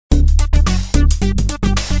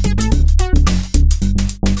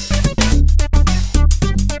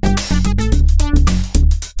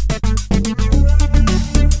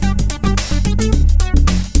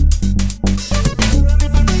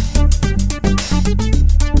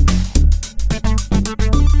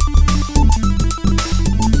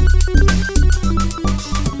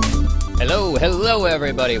Hello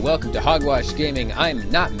everybody, welcome to Hogwash Gaming.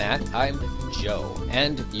 I'm not Matt, I'm Joe,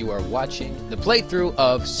 and you are watching the playthrough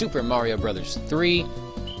of Super Mario Bros. 3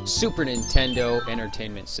 Super Nintendo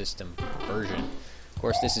Entertainment System version. Of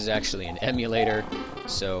course, this is actually an emulator,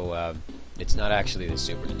 so it's not actually the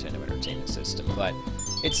Super Nintendo Entertainment System, but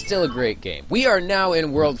it's still a great game. We are now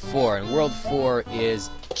in World 4, and World 4 is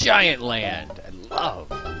Giant Land. I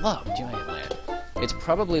love Giant Land. It's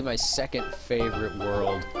probably my second favorite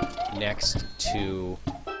world next to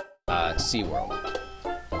SeaWorld.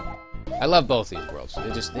 I love both these worlds.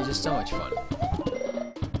 They're just so much fun.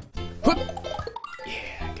 Whoop! Yeah,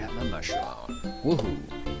 I got my mushroom on. Woohoo!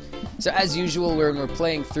 So as usual, when we're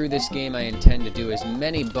playing through this game, I intend to do as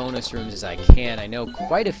many bonus rooms as I can. I know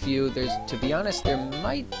quite a few. To be honest, there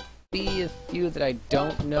might be a few that I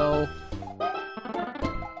don't know.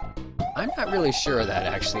 I'm not really sure of that,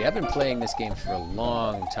 actually. I've been playing this game for a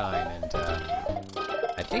long time, and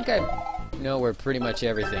I think I know where pretty much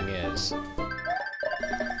everything is.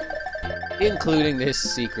 Including this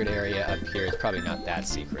secret area up here. It's probably not that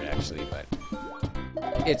secret, actually, but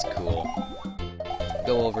it's cool.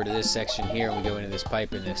 Go over to this section here, and we go into this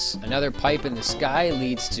pipe, and another pipe in the sky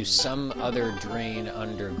leads to some other drain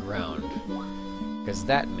underground. Because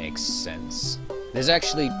that makes sense. There's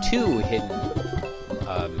actually two hidden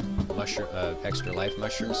extra life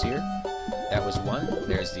mushrooms here. That was one.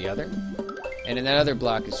 There's the other. And in that other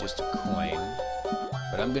block is just a coin.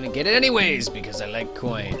 But I'm gonna get it anyways because I like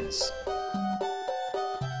coins.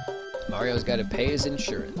 Mario's got to pay his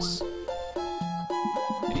insurance.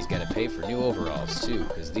 And he's got to pay for new overalls too,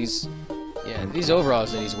 because these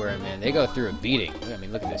overalls that he's wearing, man, they go through a beating. I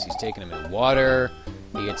mean, look at this. He's taking them in water.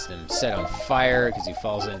 He gets them set on fire because he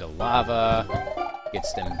falls into lava.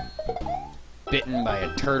 Gets them bitten by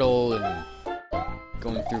a turtle and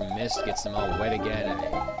going through mist, gets them all wet again.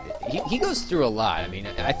 I mean, he goes through a lot. I mean,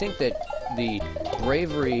 I think that the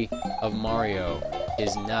bravery of Mario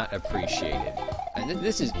is not appreciated. And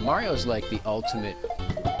Mario's like the ultimate,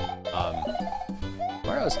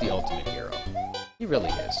 Mario's the ultimate hero. He really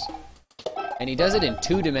is. And he does it in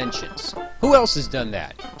 2 dimensions. Who else has done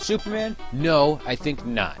that? Superman? No, I think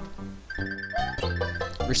not.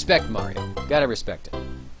 Respect Mario. Gotta respect him.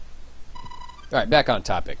 Alright, back on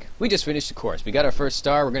topic. We just finished the course. We got our first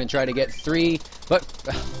star. We're going to try to get 3, but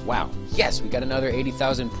wow. Yes, we got another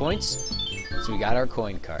 80,000 points. So we got our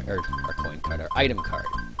coin card, or our item card.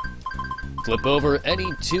 Flip over any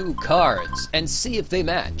 2 cards and see if they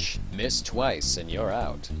match. Miss twice and you're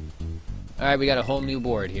out. Alright, we got a whole new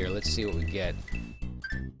board here. Let's see what we get.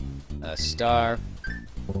 A star.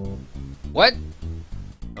 What?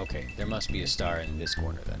 Okay, there must be a star in this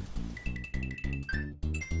corner then.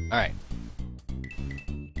 Alright.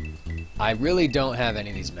 I really don't have any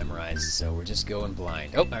of these memorized, so we're just going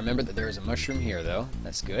blind. Oh, I remember that there is a mushroom here, though.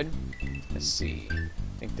 That's good. Let's see. I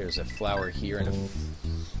think there's a flower here and a...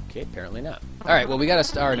 Okay, apparently not. Alright, well, we got a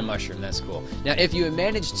star and a mushroom. That's cool. Now, if you had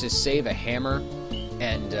managed to save a hammer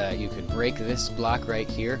and you could break this block right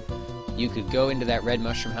here, you could go into that red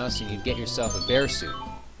mushroom house and you'd get yourself a bear suit.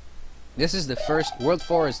 This is the first... World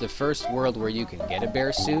 4 is the first world where you can get a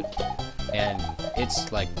bear suit, and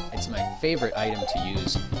it's my favorite item to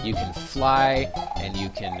use. You can fly, and you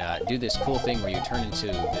can do this cool thing where you turn into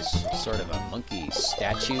this sort of a monkey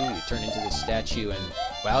statue. You turn into this statue, and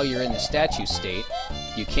while you're in the statue state,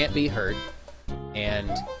 you can't be hurt,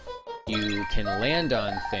 and you can land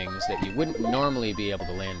on things that you wouldn't normally be able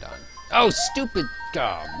to land on. Oh, stupid...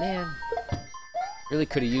 Oh, man. Really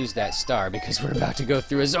could have used that star because we're about to go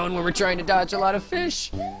through a zone where we're trying to dodge a lot of fish.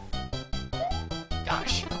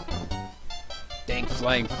 Gosh. Dang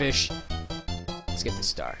flying fish. Let's get the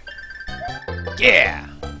star. Yeah!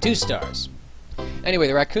 2 stars. Anyway,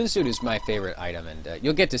 the raccoon suit is my favorite item, and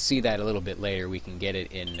you'll get to see that a little bit later. We can get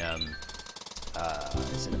it in,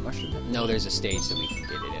 is it a mushroom? No, there's a stage that we can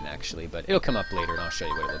get it in, actually, but it'll come up later, and I'll show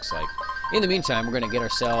you what it looks like. In the meantime, we're going to get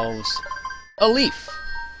ourselves a leaf.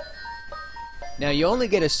 Now, you only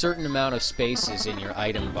get a certain amount of spaces in your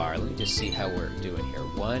item bar. Let me just see how we're doing here.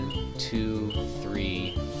 1, 2,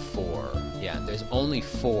 3, 4. Yeah, there's only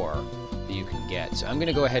 4 that you can get. So I'm going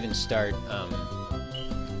to go ahead and start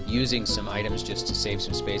using some items just to save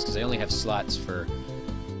some space, because I only have slots for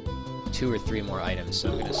 2 or 3 more items. So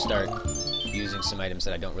I'm going to start using some items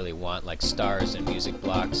that I don't really want, like stars and music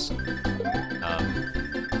blocks.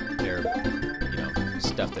 They're,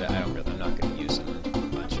 stuff that I'm not going to use them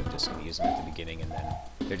much. I'm just going to use them at the beginning, and then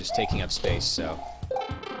they're just taking up space, so...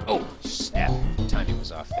 Oh, snap. Timing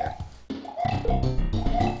was off there.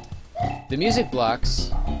 The music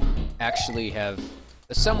blocks actually have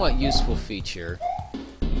a somewhat useful feature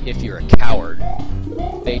if you're a coward.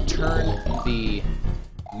 They turn the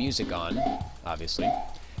music on obviously,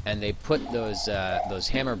 and they put those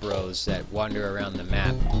hammer bros that wander around the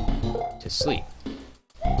map to sleep.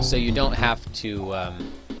 So you don't have to.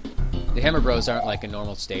 The hammer bros aren't like a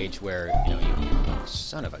normal stage where you oh,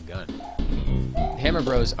 son of a gun. The hammer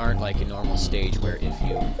bros aren't like a normal stage where if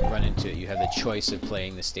you run into it, you have the choice of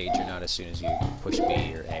playing the stage or not as soon as you push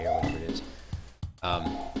B or A or whatever it is.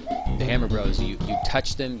 The hammer bros, you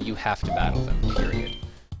touch them, you have to battle them, period.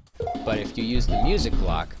 But if you use the music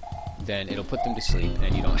block, then it'll put them to sleep,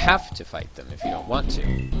 and you don't have to fight them if you don't want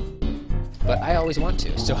to. But I always want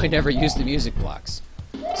to, so I never use the music blocks.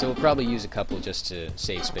 So we'll probably use a couple just to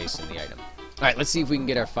save space in the item. Alright, let's see if we can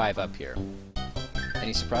get our 5 up here.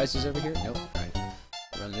 Any surprises over here? Nope. Alright.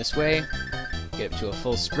 Run this way. Get up to a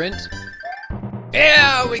full sprint.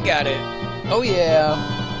 Yeah, we got it! Oh yeah!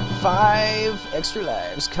 5 extra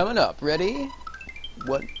lives coming up. Ready?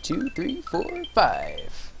 1, 2, 3, 4,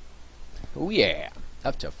 5. Oh yeah!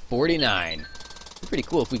 Up to 49. It'd be pretty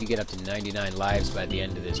cool if we could get up to 99 lives by the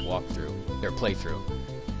end of this walkthrough, or playthrough.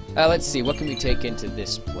 Let's see, what can we take into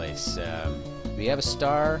this place? Do we have a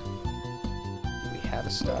star? We have a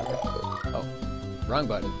star. Oh, wrong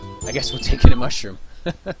button. I guess we'll take in a mushroom.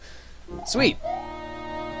 Sweet!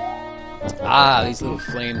 Ah, these little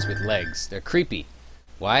flames with legs. They're creepy.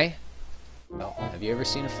 Why? Well, have you ever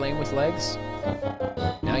seen a flame with legs?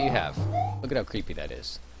 Now you have. Look at how creepy that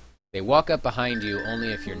is. They walk up behind you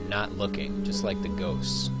only if you're not looking, just like the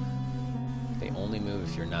ghosts. They only move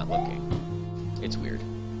if you're not looking. It's weird.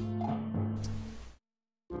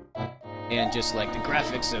 And just like the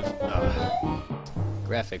graphics of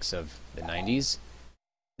the 90s,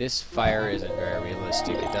 this fire isn't very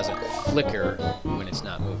realistic. It doesn't flicker when it's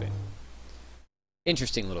not moving.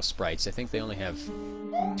 Interesting little sprites. I think they only have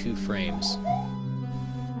 2 frames.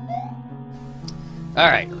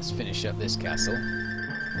 Alright, let's finish up this castle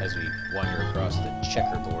as we wander across the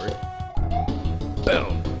checkerboard.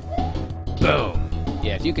 Boom! Boom!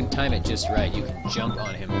 Yeah, if you can time it just right, you can jump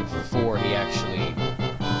on him before he actually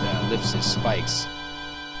lifts his spikes,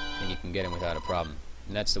 and you can get him without a problem.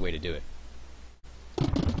 And that's the way to do it.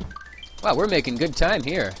 Wow, we're making good time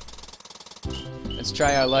here. Let's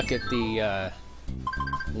try our luck at the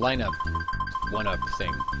lineup one-up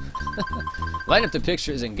thing. Line up the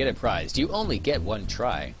pictures and get a prize. You only get 1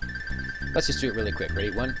 try. Let's just do it really quick. Ready?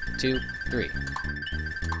 1, 2, 3.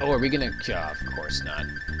 Oh, are we gonna... Oh, of course not.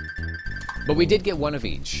 But we did get 1 of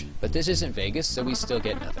each. But this isn't Vegas, so we still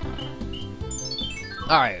get nothing.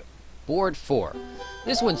 Alright, board 4.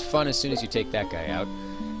 This one's fun as soon as you take that guy out.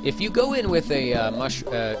 If you go in with a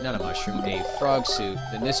a frog suit,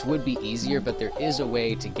 then this would be easier, but there is a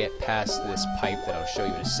way to get past this pipe that I'll show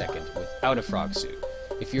you in a second without a frog suit.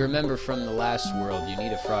 If you remember from the last world, you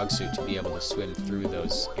need a frog suit to be able to swim through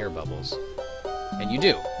those air bubbles. And you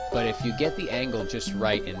do, but if you get the angle just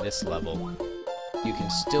right in this level, you can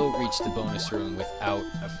still reach the bonus room without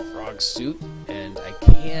a frog suit, and I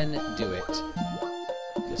can do it.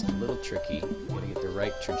 Just a little tricky. You gotta get the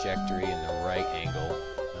right trajectory and the right angle.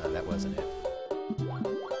 That wasn't it.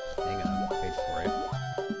 Hang on, wait for it.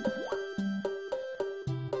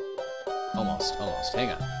 Almost. Hang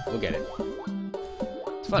on, we'll get it.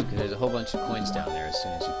 It's fun because there's a whole bunch of coins down there as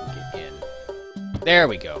soon as you can get in. There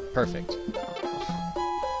we go, perfect.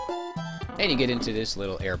 And you get into this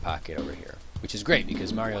little air pocket over here, which is great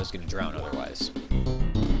because Mario's gonna drown otherwise.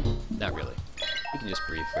 Not really. He can just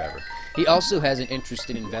breathe forever. He also has an interest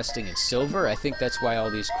in investing in silver. I think that's why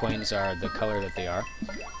all these coins are the color that they are.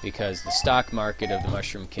 Because the stock market of the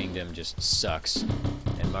Mushroom Kingdom just sucks.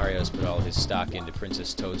 And Mario's put all his stock into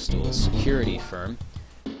Princess Toadstool's security firm,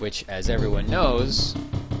 which, as everyone knows,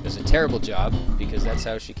 does a terrible job because that's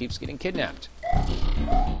how she keeps getting kidnapped.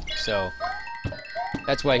 So,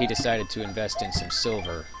 that's why he decided to invest in some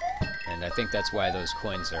silver. And I think that's why those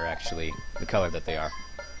coins are actually the color that they are.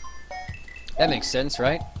 That makes sense,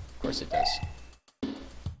 right? Of course it does.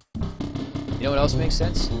 You know what else makes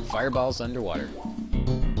sense? Fireballs underwater.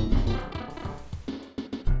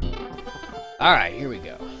 Alright, here we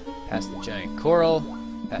go. Past the giant coral,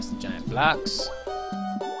 past the giant blocks,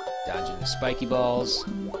 dodging the spiky balls.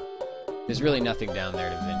 There's really nothing down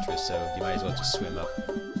there of interest, so you might as well just swim up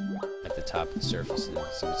at the top of the surface and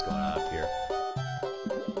see what's going on up here.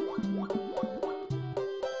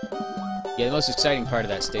 Yeah, the most exciting part of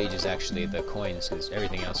that stage is actually the coins, because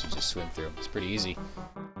everything else you just swim through. It's pretty easy.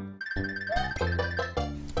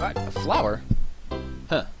 Alright, a flower?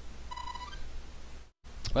 Huh.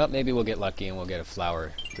 Well, maybe we'll get lucky and we'll get a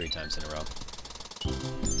flower 3 times in a row.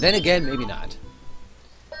 Then again, maybe not.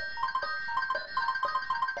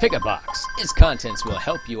 Pick a box. Its contents will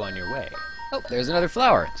help you on your way. Oh, there's another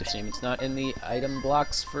flower. It's a shame it's not in the item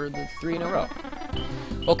blocks for the 3 in a row.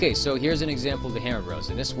 Okay, so here's an example of the Hammer Bros.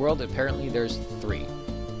 In this world, apparently there's 3.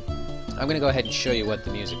 I'm going to go ahead and show you what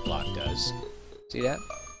the music block does. See that?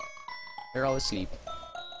 They're all asleep.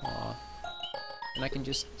 Aww. And I can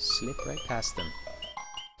just slip right past them.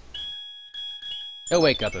 They'll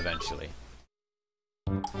wake up eventually.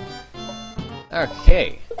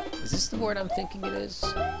 Okay. Is this the board I'm thinking it is?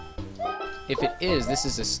 If it is, this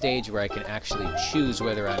is a stage where I can actually choose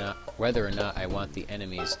whether or not I want the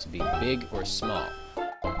enemies to be big or small.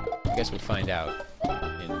 I guess we'll find out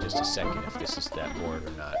in just a second if this is that board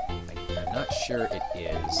or not. I'm not sure it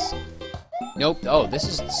is. Nope. Oh, this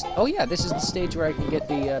is... Oh, yeah, this is the stage where I can get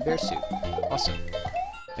the bear suit. Awesome.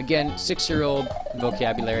 Again, 6-year-old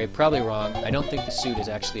vocabulary. Probably wrong. I don't think the suit is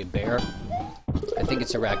actually a bear. I think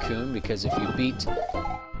it's a raccoon, because if you beat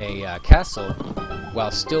a castle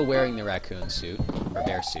while still wearing the raccoon suit, or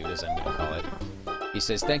bear suit as I'm going to call it, he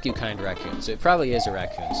says, "Thank you, kind raccoon." So it probably is a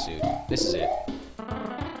raccoon suit. This is it.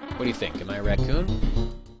 What do you think? Am I a raccoon?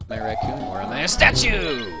 Am I a raccoon, or am I a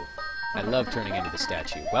statue? I love turning into the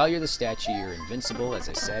statue. While you're the statue, you're invincible, as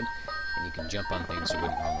I said, and you can jump on things you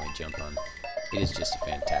wouldn't normally jump on. It is just a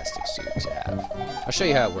fantastic suit to have. I'll show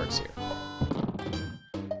you how it works here.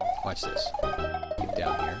 Watch this. Get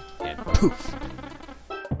down here, and poof!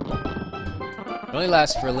 It only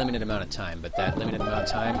lasts for a limited amount of time, but that limited amount of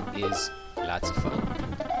time is lots of fun.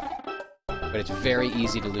 But it's very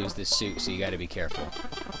easy to lose this suit, so you gotta be careful.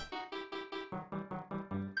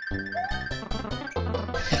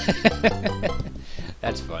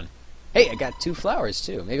 That's fun. Hey, I got 2 flowers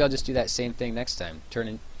too. Maybe I'll just do that same thing next time. Turn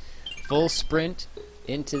in full sprint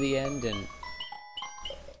into the end and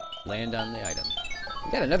land on the item.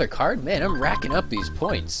 We got another card? Man, I'm racking up these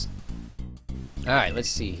points. Alright, let's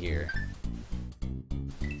see here.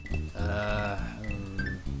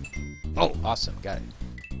 Oh, awesome. Got it.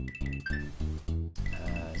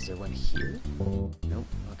 Is there one here? Nope.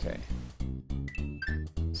 Okay.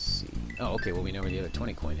 Let's see. Oh, okay. Well, we know where the other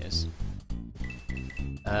 20 coin is.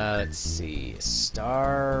 Let's see.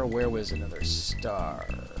 Star. Where was another star?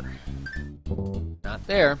 Not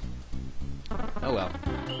there. Oh, well.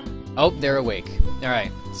 Oh, they're awake.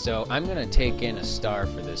 Alright. So I'm going to take in a star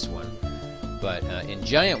for this one. But in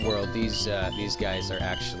Giant World, these guys are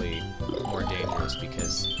actually more dangerous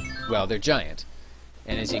because, well, they're giant.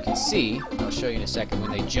 And as you can see, I'll show you in a second,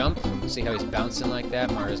 when they jump, see how he's bouncing like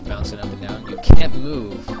that? Mario's bouncing up and down. You can't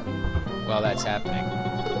move while that's happening.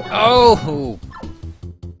 Oh!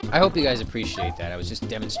 I hope you guys appreciate that. I was just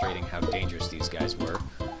demonstrating how dangerous these guys were.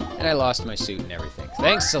 And I lost my suit and everything.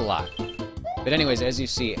 Thanks a lot! But anyways, as you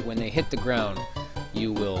see, when they hit the ground,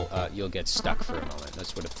 you'll get stuck for a moment.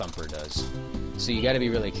 That's what a thumper does. So you got to be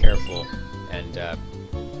really careful, and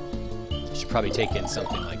you should probably take in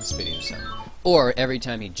something like spitting or something. Or every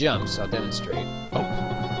time he jumps, I'll demonstrate. Oh,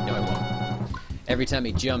 no, I won't. Every time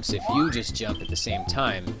he jumps, if you just jump at the same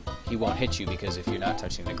time, he won't hit you, because if you're not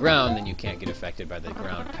touching the ground, then you can't get affected by the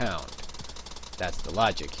ground pound. That's the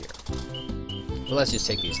logic here. But let's just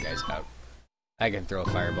take these guys out. I can throw a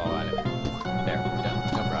fireball at him. There, done.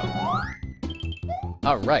 No problem.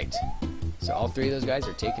 Alright. So all 3 of those guys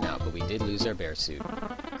are taken out, but we did lose our bear suit.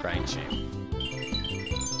 Crying shame.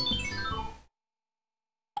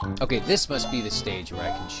 Okay, this must be the stage where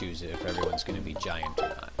I can choose if everyone's going to be giant or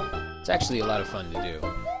not. It's actually a lot of fun to do.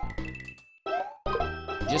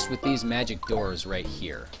 Just with these magic doors right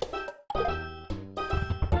here.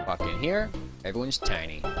 Walk in here, everyone's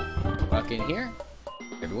tiny. Walk in here,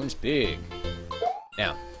 everyone's big.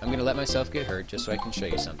 Now, I'm going to let myself get hurt just so I can show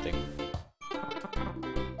you something.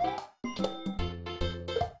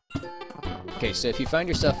 Okay, so if you find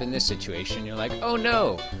yourself in this situation, you're like, oh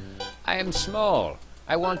no, I am small.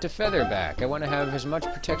 I want a feather back. I want to have as much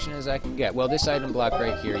protection as I can get. Well, this item block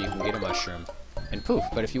right here, you can get a mushroom, and poof.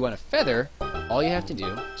 But if you want a feather, all you have to do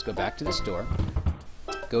is go back to the store,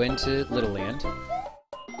 go into Little Land,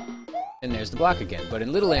 and there's the block again. But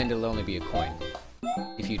in Little Land, it'll only be a coin.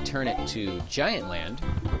 If you turn it to Giant Land,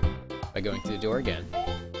 by going through the door again,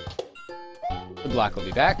 the block will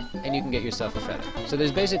be back, and you can get yourself a feather. So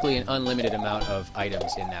there's basically an unlimited amount of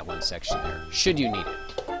items in that one section there, should you need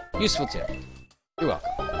it. Useful tip. You're welcome.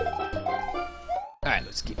 Alright,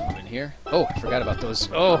 let's keep moving here. Oh, I forgot about those.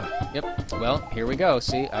 Oh, yep. Well, here we go.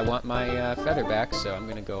 See, I want my feather back, so I'm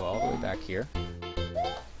going to go all the way back here.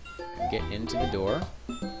 And get into the door.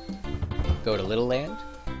 Go to Little Land.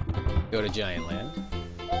 Go to Giant Land.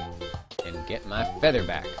 And get my feather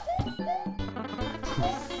back.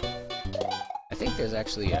 Poof. I think there's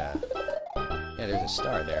actually a... Yeah, there's a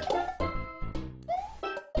star there.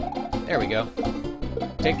 There we go.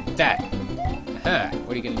 Take that. Aha.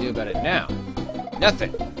 What are you going to do about it now?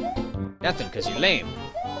 Nothing. Nothing, because you're lame.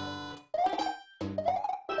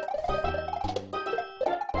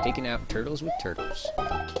 Taking out turtles with turtles.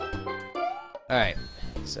 Alright,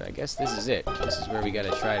 so I guess this is it. This is where we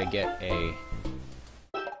gotta try to get a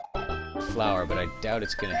flower, but I doubt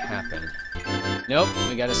it's gonna happen. Nope,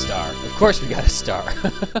 we got a star. Of course we got a star.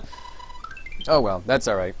 Oh well, that's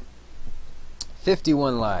alright.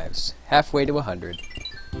 51 lives. Halfway to 100.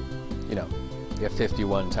 You know, if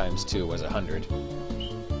 51 times 2 was 100.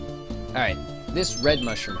 Alright, this red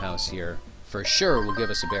mushroom house here for sure will give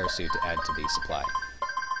us a bear suit to add to the supply.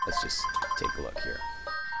 Let's just take a look here.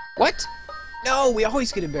 What? No, we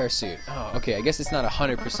always get a bear suit. Oh, okay, I guess it's not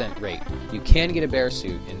 100% rate. You can get a bear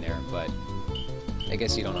suit in there, but I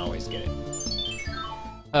guess you don't always get it.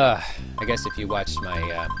 I guess if you watched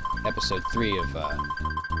my episode 3 of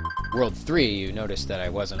World 3, you noticed that I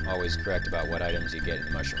wasn't always correct about what items you get in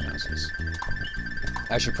the mushroom houses.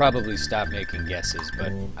 I should probably stop making guesses,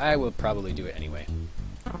 but I will probably do it anyway.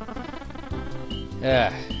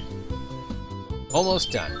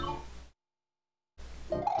 Almost done.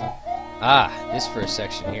 This first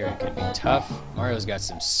section here can be tough. Mario's got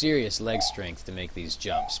some serious leg strength to make these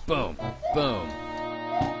jumps. Boom, boom.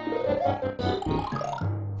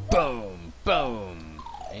 Boom, boom.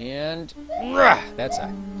 And that's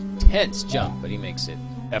a tense jump, but he makes it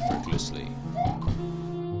effortlessly.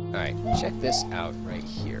 Alright, check this out right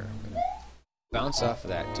here. I'm gonna bounce off of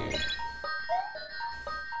that dude.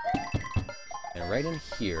 And right in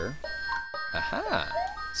here, aha!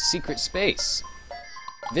 Secret space.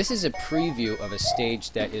 This is a preview of a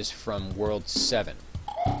stage that is from World 7.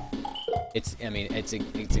 It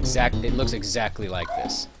looks exactly like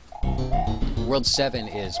this. World 7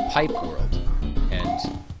 is Pipe World, and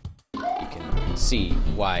you can see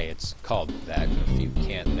why it's called that. If you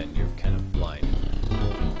can't, then you're kind of blind.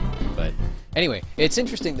 But anyway, it's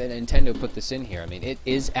interesting that Nintendo put this in here. I mean, it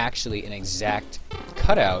is actually an exact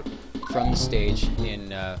cutout from the stage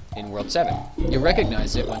in World 7. You'll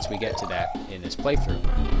recognize it once we get to that in this playthrough.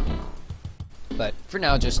 But for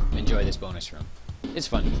now, just enjoy this bonus room. It's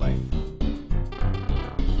fun to play.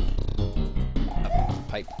 Up,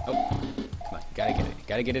 pipe. Oh, come on, gotta get it.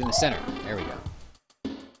 Gotta get it in the center. There we go.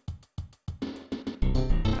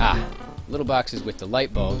 Little boxes with the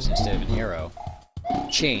light bulbs instead of an arrow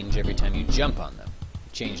change every time you jump on them.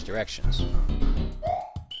 Change directions.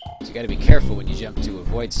 So you gotta be careful when you jump to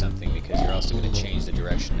avoid something, because you're also gonna change the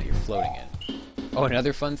direction that you're floating in. Oh,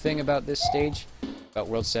 another fun thing about this stage, about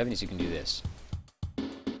World 7, is you can do this.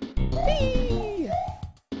 Whee!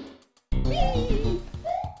 Whee!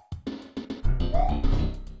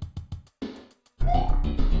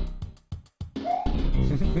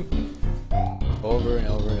 Over and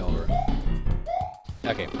over and over.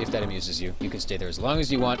 Okay, if that amuses you, you can stay there as long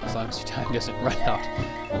as you want, as long as your time doesn't run out.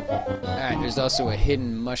 Alright, there's also a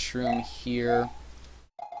hidden mushroom here.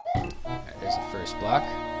 Alright, there's the first block.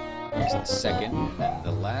 There's the second, and then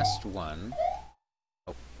the last one...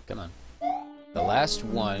 Oh, come on. The last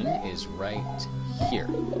one is right here.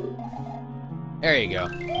 There you go.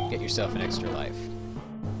 Get yourself an extra life.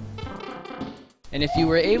 And if you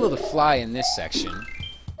were able to fly in this section,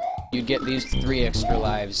 you'd get these 3 extra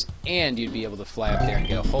lives, and you'd be able to fly up there and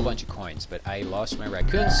get a whole bunch of coins. But I lost my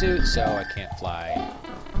raccoon suit, so I can't fly.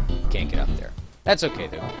 Can't get up there. That's okay,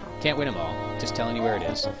 though. Can't win them all. Just telling you where it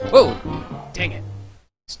is. Whoa! Dang it.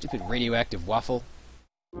 Stupid radioactive waffle.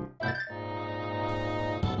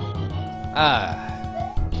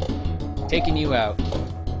 Taking you out.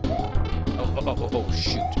 Oh,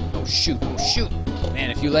 shoot. Oh, shoot. Oh, shoot. Man,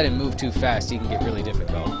 if you let him move too fast, he can get really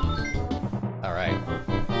difficult. Alright.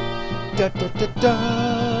 Da, da, da,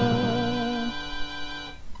 da.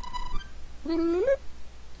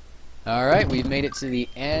 Alright, we've made it to the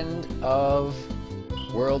end of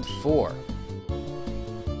World 4.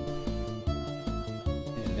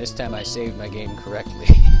 And this time I saved my game correctly.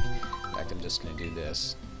 In fact, I'm just going to do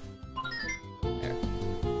this. There.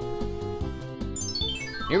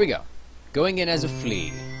 Here we go. Going in as a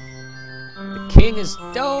flea. The king is...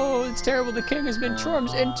 Oh, it's terrible. The king has been transformed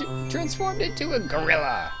into a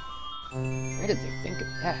gorilla. Where did they think of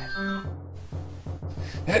that?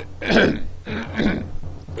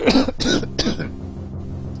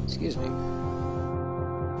 Excuse me.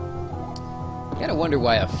 You gotta wonder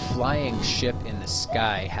why a flying ship in the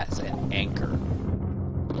sky has an anchor.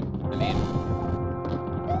 I mean,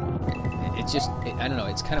 it's just... I don't know,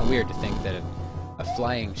 it's kind of weird to think that a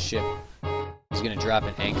flying ship is gonna drop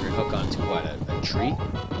an anchor and hook onto, what, a tree?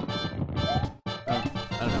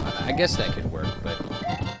 I don't know, I guess that could work, but...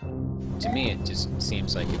 To me, it just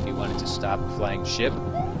seems like if you wanted to stop a flying ship...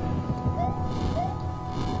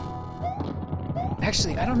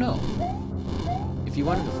 Actually, I don't know. If you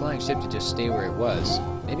wanted the flying ship to just stay where it was,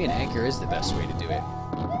 maybe an anchor is the best way to do it.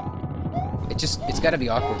 It's got to be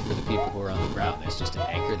awkward for the people who are on the ground. There's just an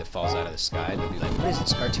anchor that falls out of the sky. They'll be like, what is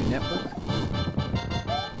this, Cartoon Network?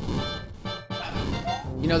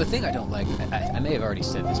 You know, the thing I don't like, I may have already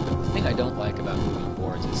said this, but the thing I don't like about moving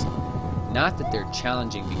boards is not that they're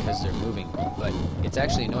challenging because they're moving, but it's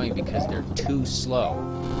actually annoying because they're too slow.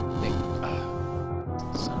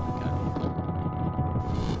 Son of a gun.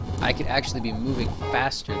 I could actually be moving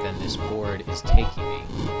faster than this board is taking me.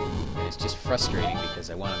 And it's just frustrating because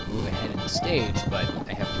I want to move ahead in the stage, but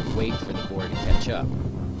I have to wait for the board to catch up.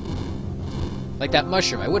 Like that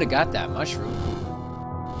mushroom. I would have got that mushroom.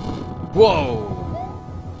 Whoa!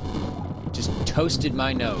 Just toasted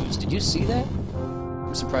my nose. Did you see that?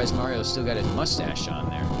 I'm surprised Mario still got his mustache on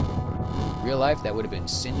there. Real life, that would have been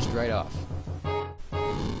singed right off.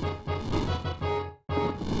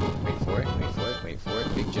 Wait for it, wait for it, wait for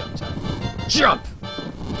it. Big jump time. Jump!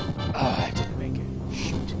 Oh, I didn't make it.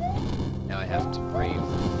 Shoot. Now I have to brave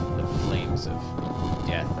the flames of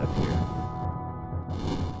death up here.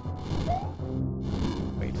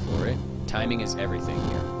 Wait for it. Timing is everything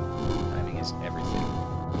here. Timing is everything.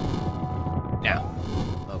 Now.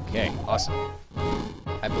 Okay, awesome.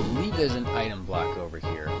 I believe there's an item block over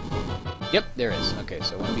here. Yep, there is. Okay,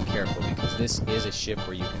 so I want to be careful because this is a ship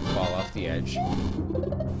where you can fall off the edge.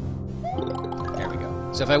 There we go.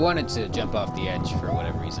 So if I wanted to jump off the edge for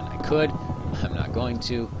whatever reason, I could. I'm not going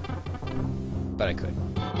to, but I could.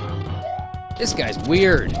 This guy's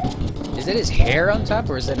weird. Is that his hair on top,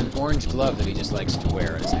 or is that an orange glove that he just likes to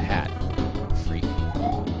wear as a hat? Freak.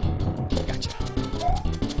 Gotcha.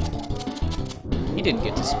 He didn't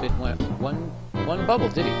get to spit one bubble,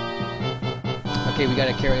 did he? Okay, we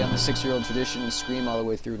gotta carry on the 6-year-old tradition and scream all the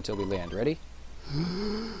way through until we land. Ready? Do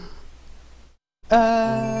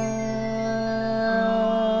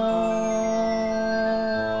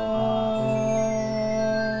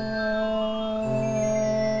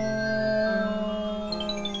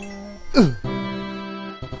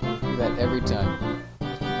that every time.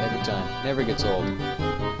 Every time. Never gets old.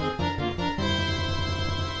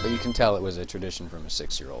 But you can tell it was a tradition from a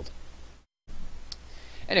 6-year-old.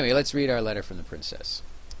 Anyway, let's read our letter from the princess.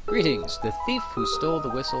 Greetings. The thief who stole the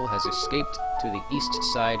whistle has escaped to the east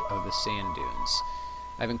side of the sand dunes.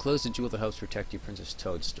 I've enclosed a jewel that helps protect you, Princess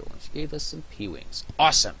Toadstool. She gave us some P-Wings.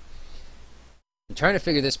 Awesome! I'm trying to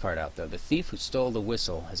figure this part out, though. The thief who stole the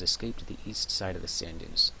whistle has escaped to the east side of the sand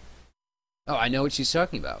dunes. Oh, I know what she's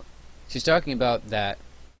talking about. She's talking about that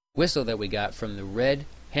whistle that we got from the Red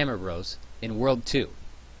Hammer Bros in World 2.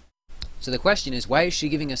 So the question is, why is she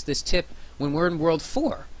giving us this tip when we're in World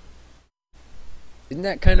 4? Isn't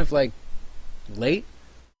that kind of like late?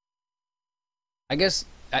 I guess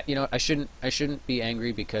you know, I shouldn't be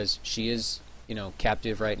angry because she is, you know,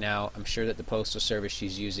 captive right now. I'm sure that the postal service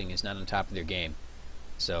she's using is not on top of their game.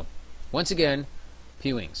 So, once again,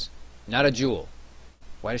 P-Wings, not a jewel.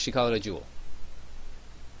 Why does she call it a jewel?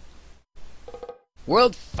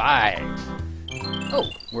 World 5. Oh,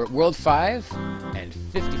 we're at World 5 and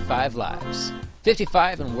 55 lives.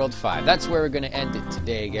 55 in World 5. That's where we're going to end it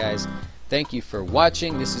today, guys. Thank you for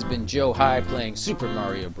watching. This has been Joe High playing Super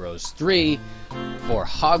Mario Bros. 3 for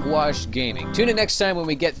Hogwash Gaming. Tune in next time when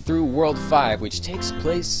we get through World 5, which takes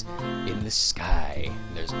place in the sky.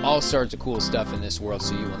 There's all sorts of cool stuff in this world,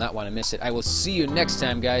 so you will not want to miss it. I will see you next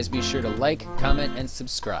time, guys. Be sure to like, comment, and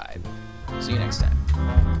subscribe. See you next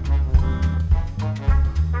time.